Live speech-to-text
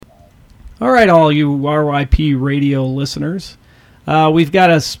All right, all you RYP radio listeners. We've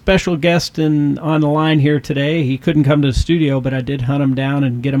got a special guest on the line here today. He couldn't come to the studio, but I did hunt him down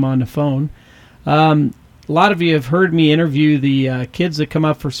and get him on the phone. A lot of you have heard me interview the kids that come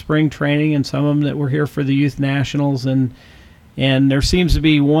up for spring training, and some of them that were here for the Youth Nationals, and there seems to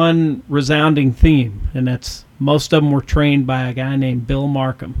be one resounding theme, and that's most of them were trained by a guy named Bill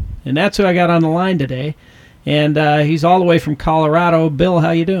Markham. And that's who I got on the line today, and he's all the way from Colorado. Bill, how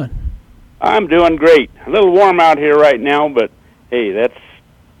you doing? I'm doing great. A little warm out here right now, but hey, that's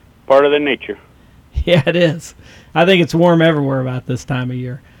part of the nature. Yeah, it is. I think it's warm everywhere about this time of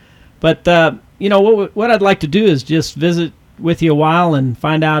year. But, what I'd like to do is just visit with you a while and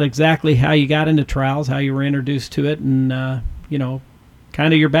find out exactly how you got into trials, how you were introduced to it, and,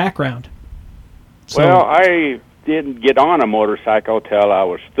 kind of your background. So, well, I didn't get on a motorcycle till I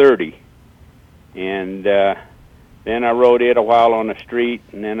was 30. And then I rode it a while on the street,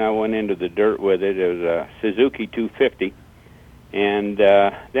 and then I went into the dirt with it. It was a Suzuki 250. And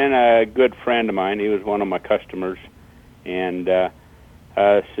then a good friend of mine, he was one of my customers, and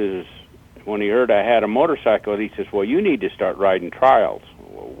says, when he heard I had a motorcycle, he says, well, you need to start riding trials.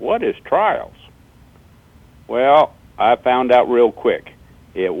 Well, what is trials? Well, I found out real quick.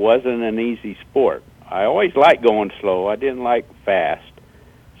 It wasn't an easy sport. I always liked going slow. I didn't like fast.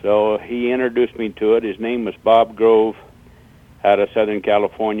 So he introduced me to it. His name was Bob Grove out of Southern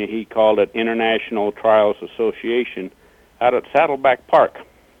California. He called it International Trials Association out at Saddleback Park.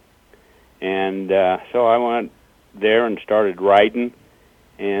 And so I went there and started riding.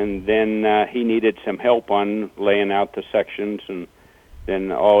 And then he needed some help on laying out the sections, and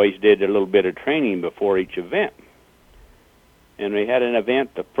then always did a little bit of training before each event. And we had an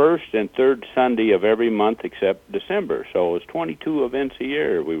event the first and third Sunday of every month except December. So it was 22 events a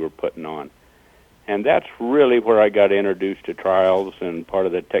year we were putting on. And that's really where I got introduced to trials and part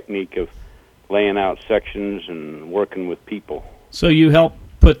of the technique of laying out sections and working with people. So you helped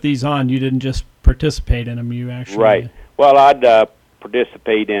put these on. You didn't just participate in them. You actually... Right. Well, I'd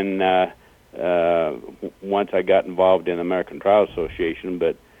participate in once I got involved in the American Trial Association,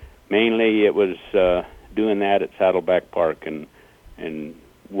 but mainly it was doing that at Saddleback Park and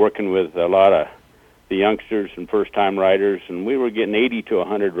working with a lot of the youngsters and first-time riders, and we were getting 80 to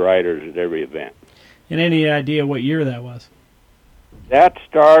 100 riders at every event. And any idea what year that was? That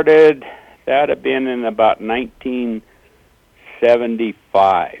had been in about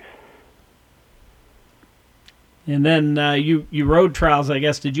 1975. And then you rode trials, I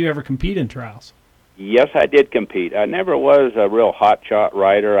guess. Did you ever compete in trials? Yes, I did compete. I never was a real hot-shot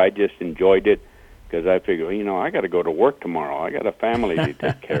rider. I just enjoyed it because I figured, I got to go to work tomorrow. I got a family to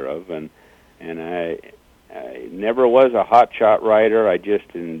take care of, and I never was a hot-shot rider. I just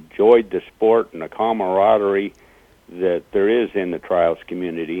enjoyed the sport and the camaraderie that there is in the trials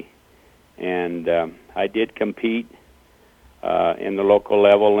community. And I did compete in the local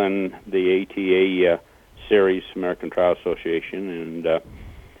level in the ATA series, American Trial Association, and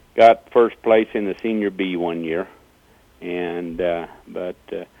got first place in the Senior B one year. And but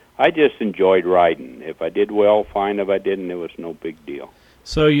I just enjoyed riding. If I did well, fine. If I didn't, it was no big deal.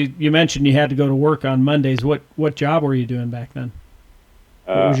 So you mentioned you had to go to work on Mondays. What job were you doing back then?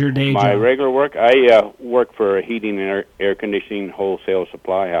 What was your day job? My regular work? I worked for a heating and air conditioning wholesale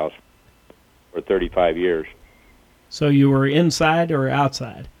supply house for 35 years. So you were inside or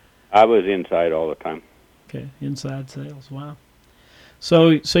outside? I was inside all the time. Okay, inside sales. Wow. So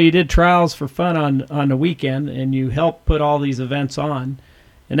you did trials for fun on the weekend, and you helped put all these events on,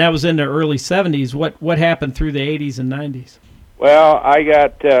 and that was in the early 70s. What happened through the 80s and 90s? Well, I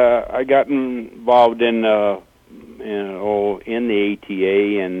got involved in the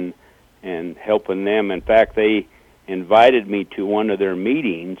ATA and helping them. In fact, they invited me to one of their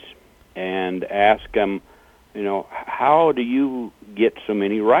meetings and asked them, how do you get so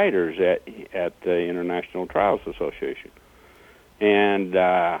many riders at the International Trials Association? And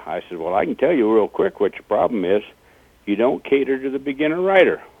I said, well, I can tell you real quick what your problem is. You don't cater to the beginner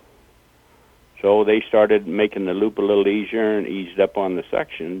rider. So they started making the loop a little easier and eased up on the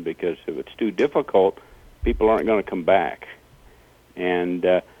section, because if it's too difficult, people aren't going to come back. And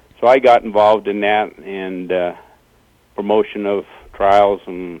so I got involved in that and promotion of trials,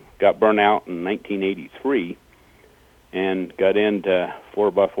 and got burnt out in 1983 and got into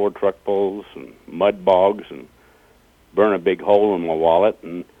 4x4 truck pulls and mud bogs and burn a big hole in my wallet.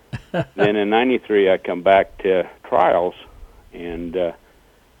 And then in 93 I come back to trials, and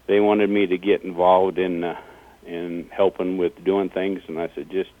they wanted me to get involved in helping with doing things, and I said,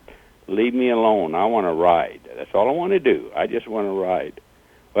 just leave me alone. I want to ride. That's all I want to do. I just want to ride.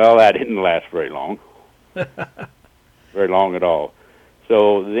 Well, that didn't last very long. Very long at all.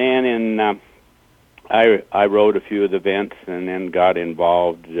 So then I rode a few of the events and then got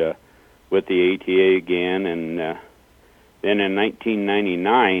involved with the ATA again, and then in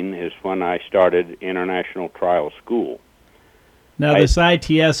 1999 is when I started International Trial School. Now, this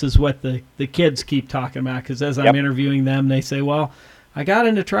ITS is what the kids keep talking about, because as I'm interviewing them, they say, well, I got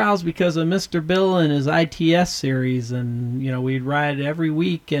into trials because of Mr. Bill and his ITS series, and, we'd ride every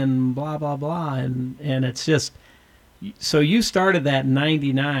week and blah, blah, blah, and it's just, so you started that in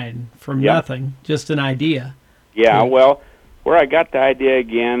 99 from nothing, just an idea. Yeah, well, where I got the idea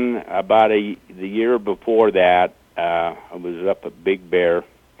again, about the year before that, I was up at Big Bear,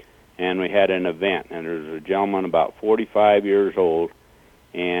 and we had an event, and there was a gentleman about 45 years old,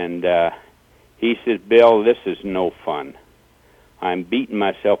 and he says, Bill, this is no fun. I'm beating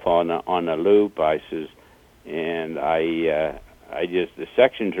myself on a loop, I says, and I just, the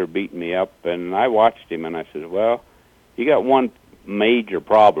sections are beating me up, and I watched him, and I said, well, you got one major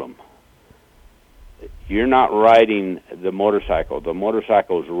problem. You're not riding the motorcycle's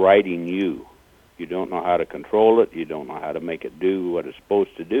riding you. You don't know how to control it. You don't know how to make it do what it's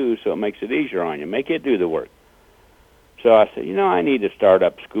supposed to do, so it makes it easier on you. Make it do the work. So I said, I need to start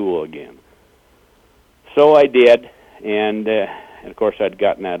up school again. So I did, and of course I'd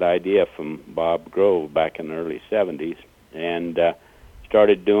gotten that idea from Bob Grove back in the early 70s, and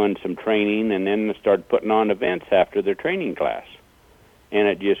started doing some training, and then started putting on events after their training class. And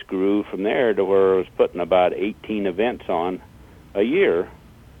it just grew from there to where I was putting about 18 events on a year.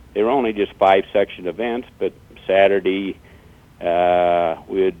 They were only just 5-section events, but Saturday,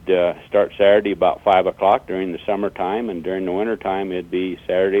 we'd start Saturday about 5 o'clock during the summertime, and during the wintertime, it'd be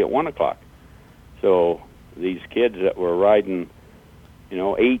Saturday at 1 o'clock. So these kids that were riding,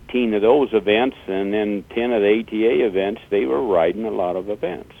 18 of those events, and then 10 of the ATA events, they were riding a lot of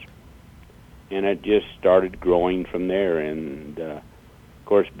events. And it just started growing from there, and of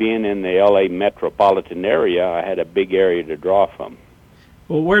course, being in the LA metropolitan area, I had a big area to draw from.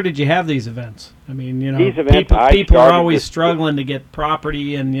 Well, where did you have these events? I mean, these events, people are always struggling to get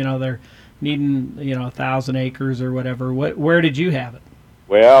property, and they're needing 1,000 acres or whatever. Where did you have it?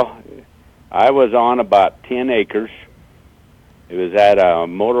 Well, I was on about 10 acres. It was at a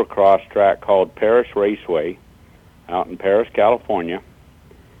motocross track called Paris Raceway out in Paris, California,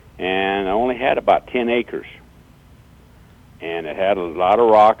 and I only had about 10 acres. And it had a lot of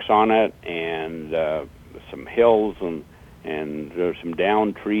rocks on it, and some hills, and there were some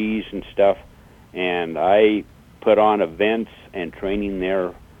downed trees and stuff. And I put on events and training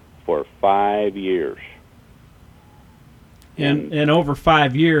there for 5 years. And over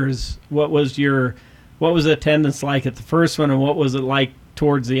 5 years, what was the attendance like at the first one, and what was it like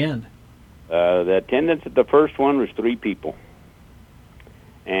towards the end? The attendance at the first one was 3 people.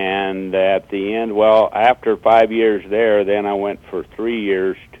 And at the end, after 5 years there, then I went for 3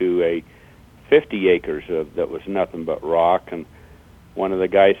 years to a 50 acres that was nothing but rock. And one of the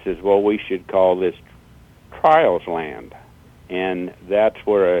guys says, well, we should call this Trials Land. And that's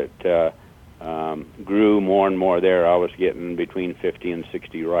where it grew more and more there. I was getting between 50 and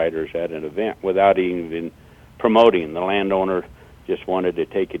 60 riders at an event without even promoting. The landowner just wanted to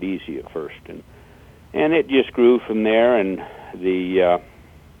take it easy at first. And it just grew from there, and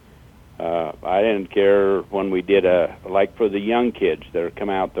I didn't care when we did like for the young kids that are come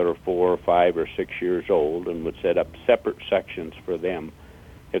out that are 4 or 5 or 6 years old, and would set up separate sections for them.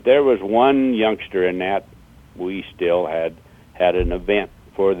 If there was one youngster in that, we still had an event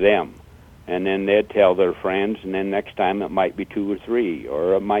for them. And then they'd tell their friends, and then next time it might be 2 or 3,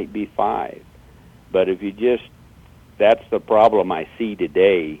 or it might be 5. But if you that's the problem I see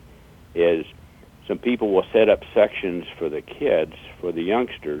today, is some people will set up sections for the kids, for the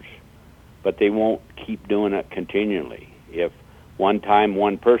youngsters, but they won't keep doing it continually. If one time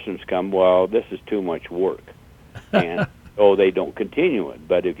one person's come, well, this is too much work, and so they don't continue it.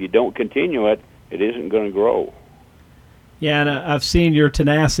 But if you don't continue it, it isn't going to grow. Yeah, and I've seen your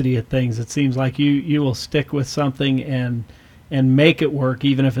tenacity at things. It seems like you will stick with something and make it work,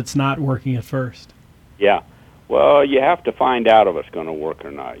 even if it's not working at first. Yeah. Well, you have to find out if it's going to work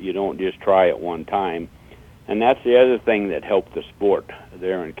or not. You don't just try it one time. And that's the other thing that helped the sport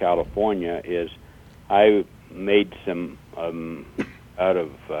there in California is I made some out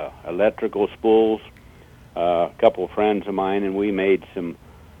of electrical spools, a couple of friends of mine, and we made some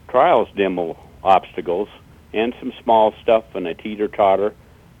trials demo obstacles and some small stuff and a teeter-totter,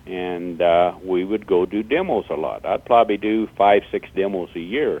 and we would go do demos a lot. I'd probably do 5, 6 demos a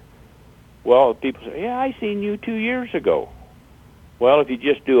year. Well, people say, yeah, I seen you 2 years ago. Well, if you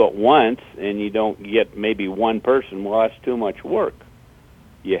just do it once and you don't get maybe one person, well, that's too much work.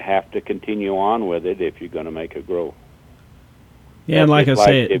 You have to continue on with it if you're going to make it grow. Yeah, and like I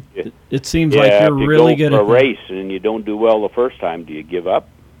say, it seems like yeah, you're if you really go good for at a race and you don't do well the first time, do you give up?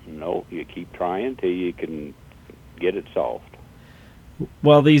 No, you keep trying till you can get it solved.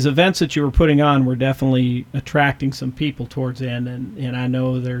 Well, these events that you were putting on were definitely attracting some people towards the end, and I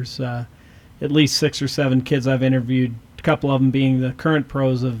know there's at least 6 or 7 kids I've interviewed, a couple of them being the current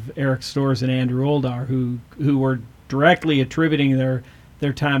pros of Eric Storrs and Andrew Oldar, who were directly attributing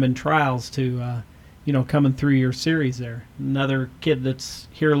their time in trials to coming through your series there. Another kid that's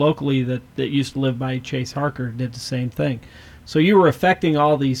here locally that used to live by Chase Harker did the same thing. So you were affecting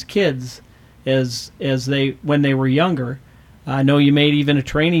all these kids as they when they were younger. I know you made even a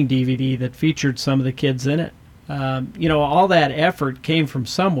training DVD that featured some of the kids in it. All that effort came from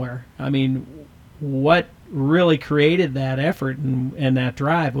somewhere. I mean, what really created that effort and that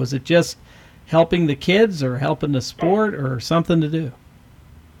drive? Was it just helping the kids or helping the sport or something to do?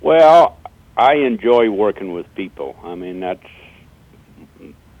 Well, I enjoy working with people. I mean, that's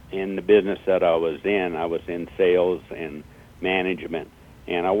in the business that I was in. I was in sales and management.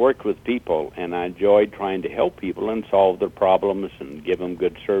 And I worked with people, and I enjoyed trying to help people and solve their problems and give them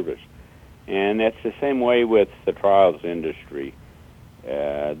good service. And that's the same way with the trials industry,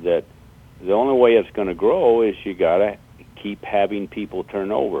 that the only way it's going to grow is you got to keep having people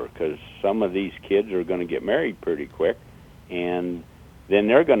turn over, because some of these kids are going to get married pretty quick, and then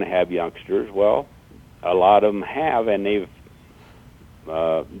they're going to have youngsters. Well, a lot of them have, and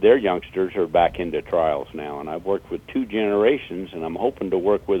their youngsters are back into trials now, and I've worked with 2 generations, and I'm hoping to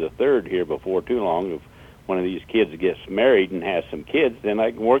work with a third here before too long. If one of these kids gets married and has some kids, then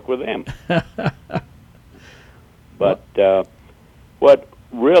I can work with them. But what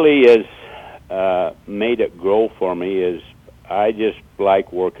really has made it grow for me is I just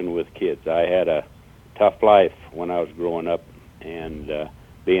like working with kids. I had a tough life when I was growing up and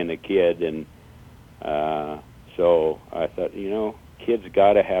being a kid, and so I thought, kids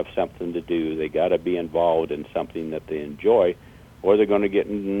got to have something to do. They got to be involved in something that they enjoy, or they're going to get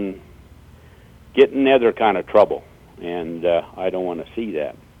in other kind of trouble, and I don't want to see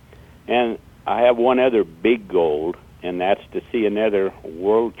that. And I have one other big goal, and that's to see another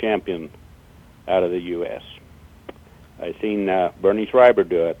world champion out of the U.S. I seen Bernie Schreiber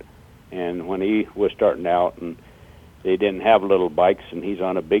do it, and when he was starting out, and they didn't have little bikes, and he's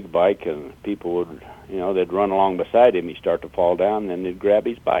on a big bike, and people would, they'd run along beside him. He'd start to fall down, and then they'd grab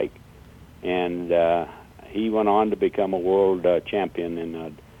his bike. And he went on to become a world champion.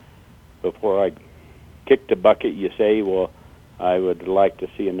 And before I kick the bucket, you say, well, I would like to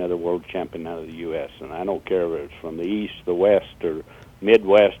see another world champion out of the U.S. And I don't care if it's from the East, the West, or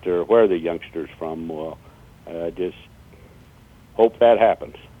Midwest, or where the youngster's from. Well, just hope that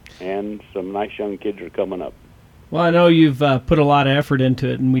happens. And some nice young kids are coming up. Well, I know you've put a lot of effort into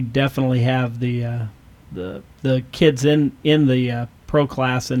it, and we definitely have the kids in the pro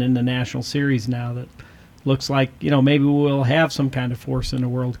class and in the national series now. That looks like maybe we'll have some kind of force in the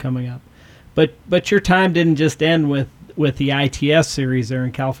world coming up. But your time didn't just end with the ITS series there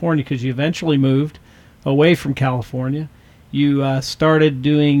in California, because you eventually moved away from California. You started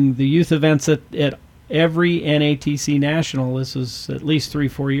doing the youth events at every NATC National. This was at least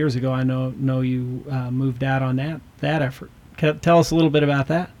 3-4 years ago. I know you moved out on that effort. Tell us a little bit about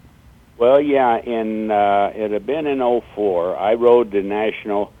that. Well, yeah, it had been in '04. I rode the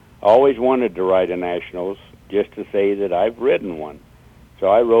National. Always wanted to ride a Nationals, just to say that I've ridden one. So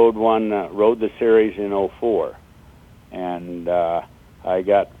I rode the series in '04, and I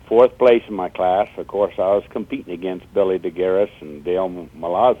got 4th place in my class. Of course, I was competing against Billy DeGaris and Dale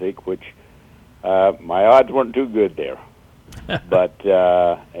Malazic, which my odds weren't too good there. But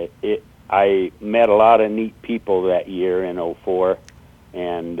I met a lot of neat people that year in '04,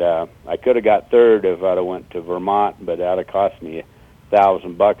 and I could have got 3rd if I'd have went to Vermont, but that would have cost me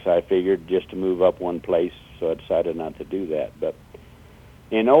 $1,000, I figured, just to move up one place, so I decided not to do that. But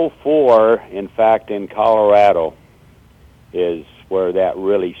in '04, in fact, in Colorado, is where that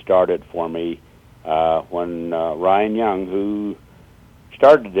really started for me, when Ryan Young, who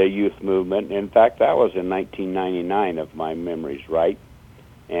started the youth movement, in fact, that was in 1999, if my memory's right,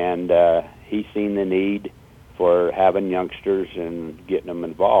 and he seen the need for having youngsters and getting them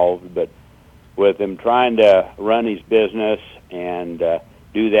involved. But with him trying to run his business and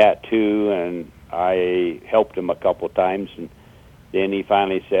do that too, and I helped him a couple of times, and then he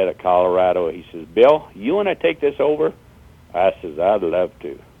finally said at Colorado, he says, "Bill, you want to take this over?" I says, "I'd love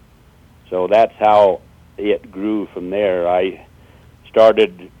to." So that's how it grew from there. I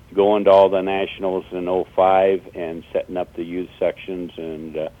started going to all the nationals in '05 and setting up the youth sections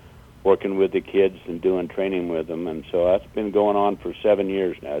and working with the kids and doing training with them. And so that's been going on for 7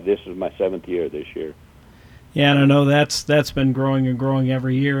 years now. This is my 7th year this year. Yeah, and I know that's been growing and growing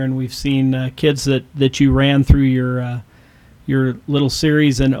every year, and we've seen kids that you ran through your little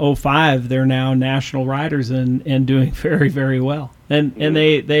series in '05. They're now national riders and doing very, very well. And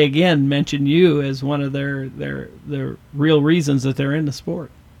they again mention you as one of their real reasons that they're in the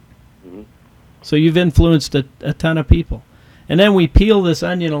sport. Mm-hmm. So you've influenced a ton of people. And then we peel this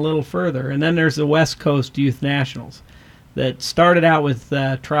onion a little further, and then there's the West Coast Youth Nationals that started out with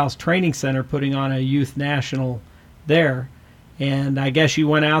Trials Training Center putting on a youth national there. And I guess you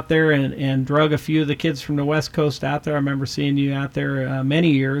went out there and drug a few of the kids from the West Coast out there. I remember seeing you out there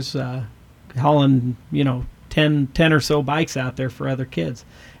many years hauling, 10 or so bikes out there for other kids.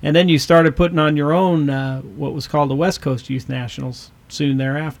 And then you started putting on your own what was called the West Coast Youth Nationals soon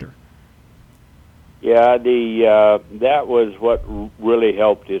thereafter. Yeah, that was what really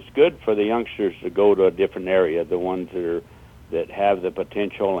helped. It's good for the youngsters to go to a different area, the ones that have the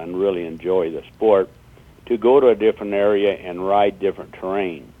potential and really enjoy the sport, to go to a different area and ride different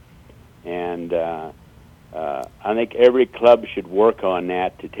terrain. And I think every club should work on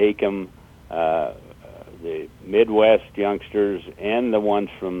that, to take them, the Midwest youngsters and the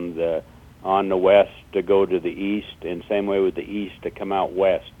ones from on the west to go to the east, and same way with the east to come out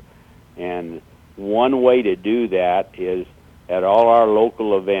west. And one way to do that is at all our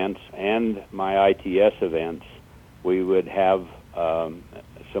local events and my ITS events, we would have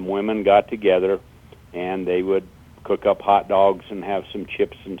some women got together, and they would cook up hot dogs and have some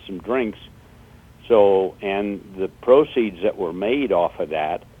chips and some drinks. So, and the proceeds that were made off of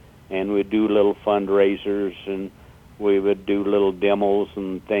that, and we'd do little fundraisers, and we would do little demos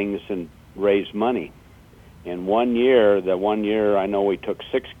and things and raise money. And the one year I know we took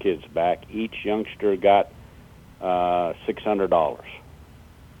 6 kids back. Each youngster got $600.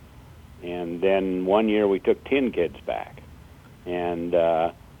 And then one year we took 10 kids back. And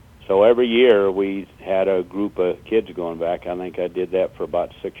so every year we had a group of kids going back. I think I did that for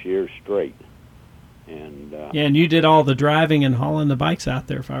about 6 years straight. And yeah, and you did all the driving and hauling the bikes out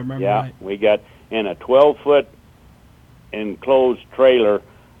there, if I remember right. Yeah, we got in a 12-foot enclosed trailer.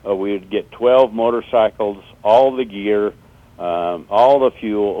 We would get 12 motorcycles, all the gear, all the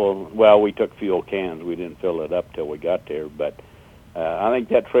fuel. Well, we took fuel cans. We didn't fill it up till we got there. But I think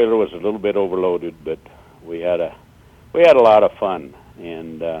that trailer was a little bit overloaded. But we had a lot of fun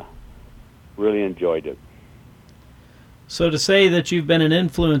and really enjoyed it. So to say that you've been an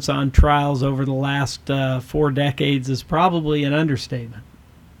influence on trials over the last 4 decades is probably an understatement.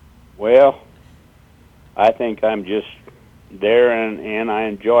 Well, I think I'm just there, and I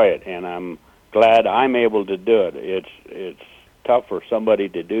enjoy it, and I'm glad I'm able to do it. It's tough for somebody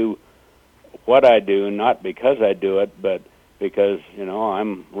to do what I do, not because I do it, but because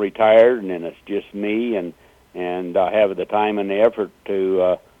I'm retired and it's just me, and I have the time and the effort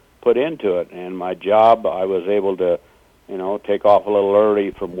to put into it. And my job, I was able to take off a little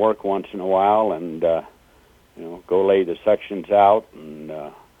early from work once in a while, and go lay the sections out, and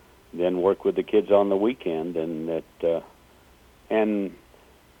then work with the kids on the weekend, and that. And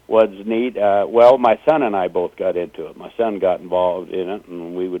what's neat, well, my son and I both got into it. My son got involved in it,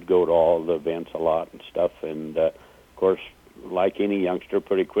 and we would go to all the events a lot and stuff. And, of course, like any youngster,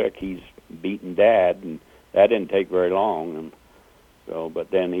 pretty quick, he's beating Dad, and that didn't take very long. And so,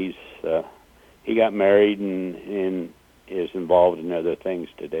 but then he got married and is involved in other things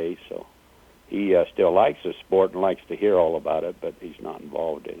today. So he still likes the sport and likes to hear all about it, but he's not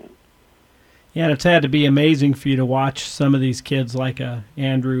involved in it. Yeah, and it's had to be amazing for you to watch some of these kids like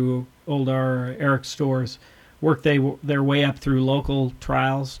Andrew Oldar or Eric Storrs work their way up through local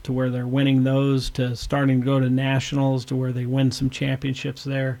trials to where they're winning those, to starting to go to nationals, to where they win some championships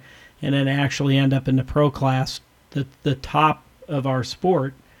there, and then actually end up in the pro class, the top of our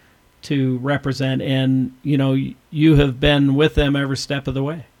sport, to represent. And, you have been with them every step of the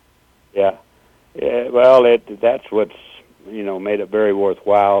way. Yeah. Well, that's what's, made it very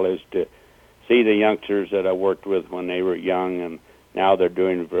worthwhile, is to see the youngsters that I worked with when they were young, and now they're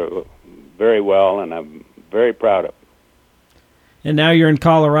doing very well, and I'm very proud of them. And now you're in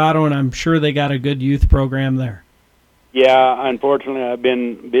Colorado, and I'm sure they got a good youth program there. Yeah, unfortunately, I've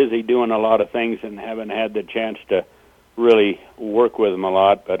been busy doing a lot of things and haven't had the chance to really work with them a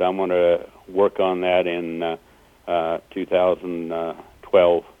lot, but I'm going to work on that in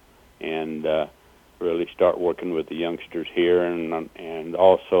 2012 and really start working with the youngsters here, and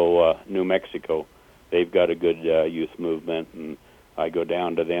also New Mexico. They've got a good youth movement, and I go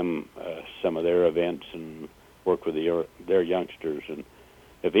down to them, some of their events, and work with their youngsters. And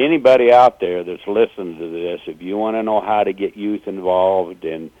if anybody out there that's listening to this, if you want to know how to get youth involved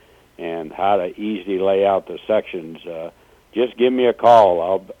and how to easily lay out the sections, just give me a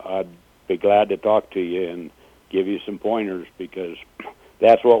call. I'd be glad to talk to you give you some pointers, because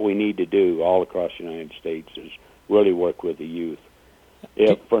that's what we need to do all across the United States, is really work with the youth.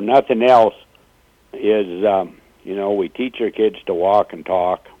 If for nothing else, is we teach our kids to walk and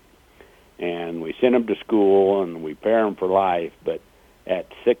talk, and we send them to school and we prepare them for life, but at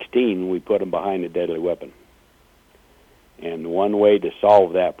 16 we put them behind a deadly weapon. And one way to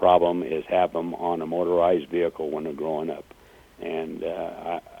solve that problem is have them on a motorized vehicle when they're growing up. And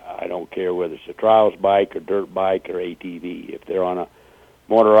I don't care whether it's a trials bike or dirt bike or ATV. If they're on a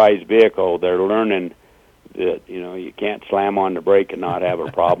motorized vehicle, they're learning that you can't slam on the brake and not have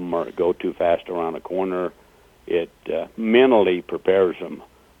a problem, or go too fast around a corner. It mentally prepares them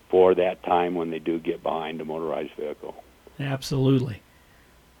for that time when they do get behind a motorized vehicle. Absolutely.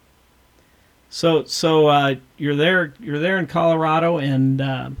 So you're there in Colorado,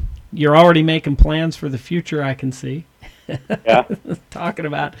 and you're already making plans for the future, I can see. Yeah. Talking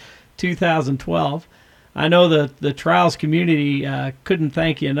about 2012. I know the trials community couldn't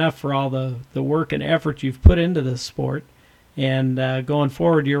thank you enough for all the work and effort you've put into this sport. And going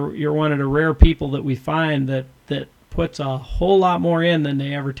forward, you're one of the rare people that we find that puts a whole lot more in than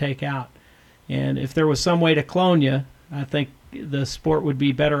they ever take out. And if there was some way to clone you, I think the sport would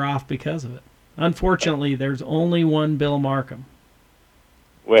be better off because of it. Unfortunately, there's only one Bill Markham.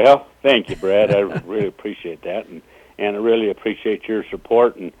 Well, thank you, Brad. I really appreciate that, and I really appreciate your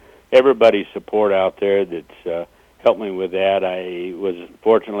support and everybody's support out there that's helped me with that. I was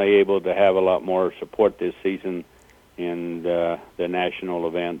fortunately able to have a lot more support this season in the national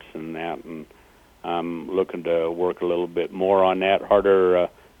events and that, and I'm looking to work a little bit more on that, harder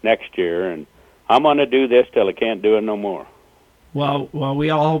next year, and I'm going to do this till I can't do it no more. Well, we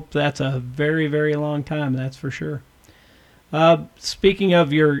all hope that's a very, very long time, that's for sure. Speaking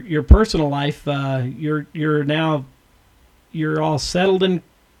of your personal life, you're all settled in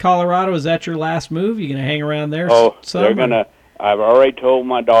Colorado. Is that your last move? You gonna hang around there? Oh, they're gonna. I've already told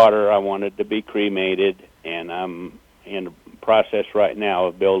my daughter I wanted to be cremated, and I'm in the process right now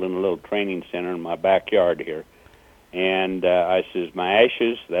of building a little training center in my backyard here. And I says, my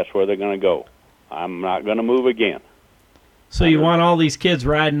ashes, that's where they're gonna go. I'm not gonna move again. So you want all these kids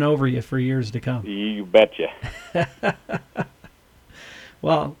riding over you for years to come? You betcha.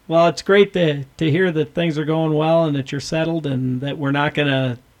 Well, it's great to hear that things are going well and that you're settled, and that we're not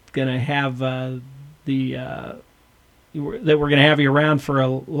gonna have that we're gonna have you around for a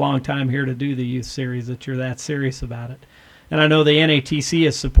long time here to do the youth series. That you're that serious about it, and I know the NATC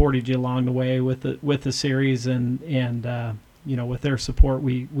has supported you along the way with the series, and with their support,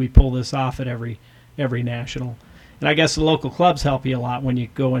 we pull this off at every national. And I guess the local clubs help you a lot when you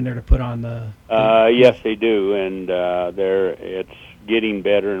go in there to put on the yes, they do, and it's getting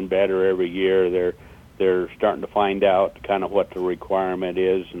better and better every year. They're starting to find out kind of what the requirement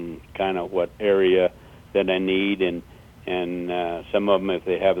is and kind of what area that I need, and some of them, if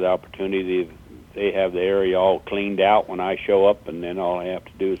they have the opportunity, they have the area all cleaned out when I show up, and then all I have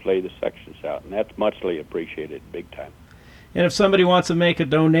to do is lay the sections out, and that's muchly appreciated, big time. And if somebody wants to make a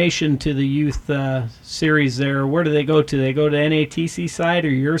donation to the youth series there, where do they go to? They go to NATC site or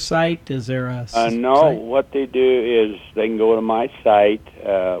your site? Is there a no, site? What they do is they can go to my site,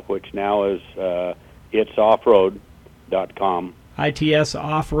 which now is itsoffroad.com.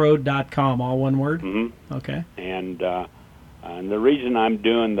 itsoffroad.com, all one word? Mm-hmm. Okay. And the reason I'm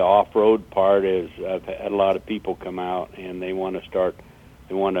doing the off-road part is I've had a lot of people come out and they want to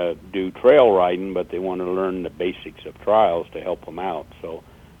do trail riding, but they want to learn the basics of trials to help them out. So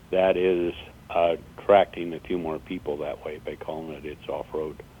that is attracting a few more people that way by calling it It's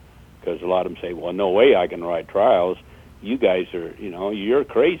Off-Road. Because a lot of them say, well, no way I can ride trials. You guys are, you're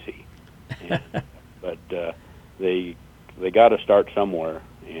crazy. But they got to start somewhere,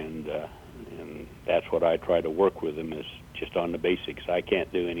 and that's what I try to work with them, is just on the basics. I can't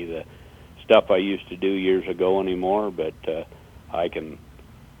do any of the stuff I used to do years ago anymore, but I can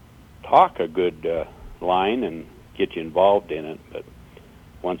talk a good line and get you involved in it. But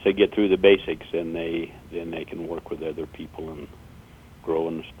once they get through the basics, then they can work with other people and grow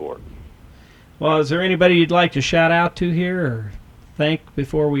in the sport. Well, is there anybody you'd like to shout out to here or thank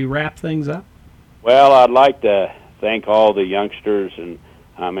before we wrap things up? Well, I'd like to thank all the youngsters, and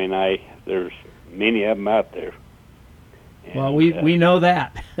there's many of them out there. And, well, we know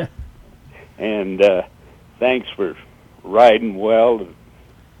that. And thanks for riding well, and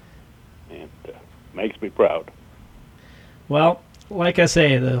makes me proud. Well, like I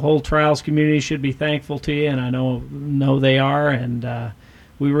say, the whole trials community should be thankful to you, and I know they are, and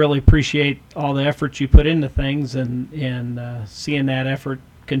we really appreciate all the effort you put into things, and seeing that effort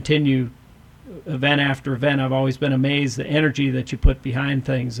continue event after event. I've always been amazed the energy that you put behind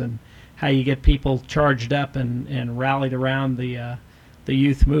things and how you get people charged up and rallied around the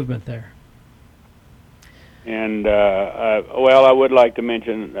youth movement there. And well, I would like to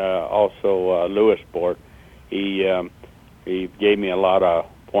mention also Lewis Sport. He gave me a lot of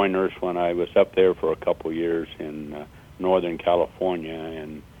pointers when I was up there for a couple years in Northern California.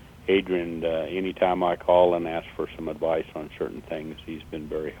 And Adrian, anytime I call and ask for some advice on certain things, he's been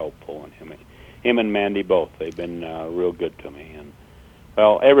very helpful. And him and Mandy both, they've been real good to me. And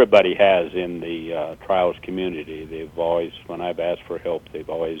well, everybody has in the trials community. They've always, when I've asked for help, they've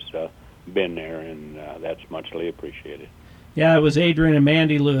always been there, and that's muchly appreciated. Yeah, it was Adrian and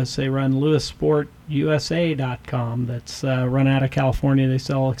Mandy Lewis. They run LewisSportUSA.com. That's run out of California. They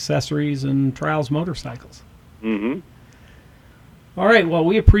sell accessories and trials motorcycles. Mm-hmm. All right, well,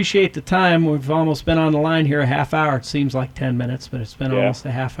 we appreciate the time. We've almost been on the line here a half hour. It seems like 10 minutes, but it's been almost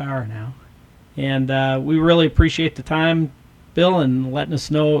a half hour now. And we really appreciate the time, Bill, and letting us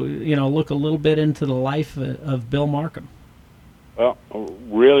know, look a little bit into the life of Bill Markham. Well,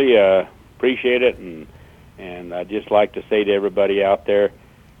 really appreciate it, and I'd just like to say to everybody out there,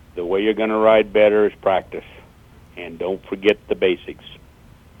 the way you're going to ride better is practice, and don't forget the basics.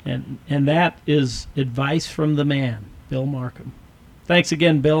 And that is advice from the man, Bill Markham. Thanks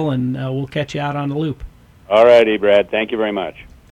again, Bill, and we'll catch you out on the loop. All righty, Brad. Thank you very much.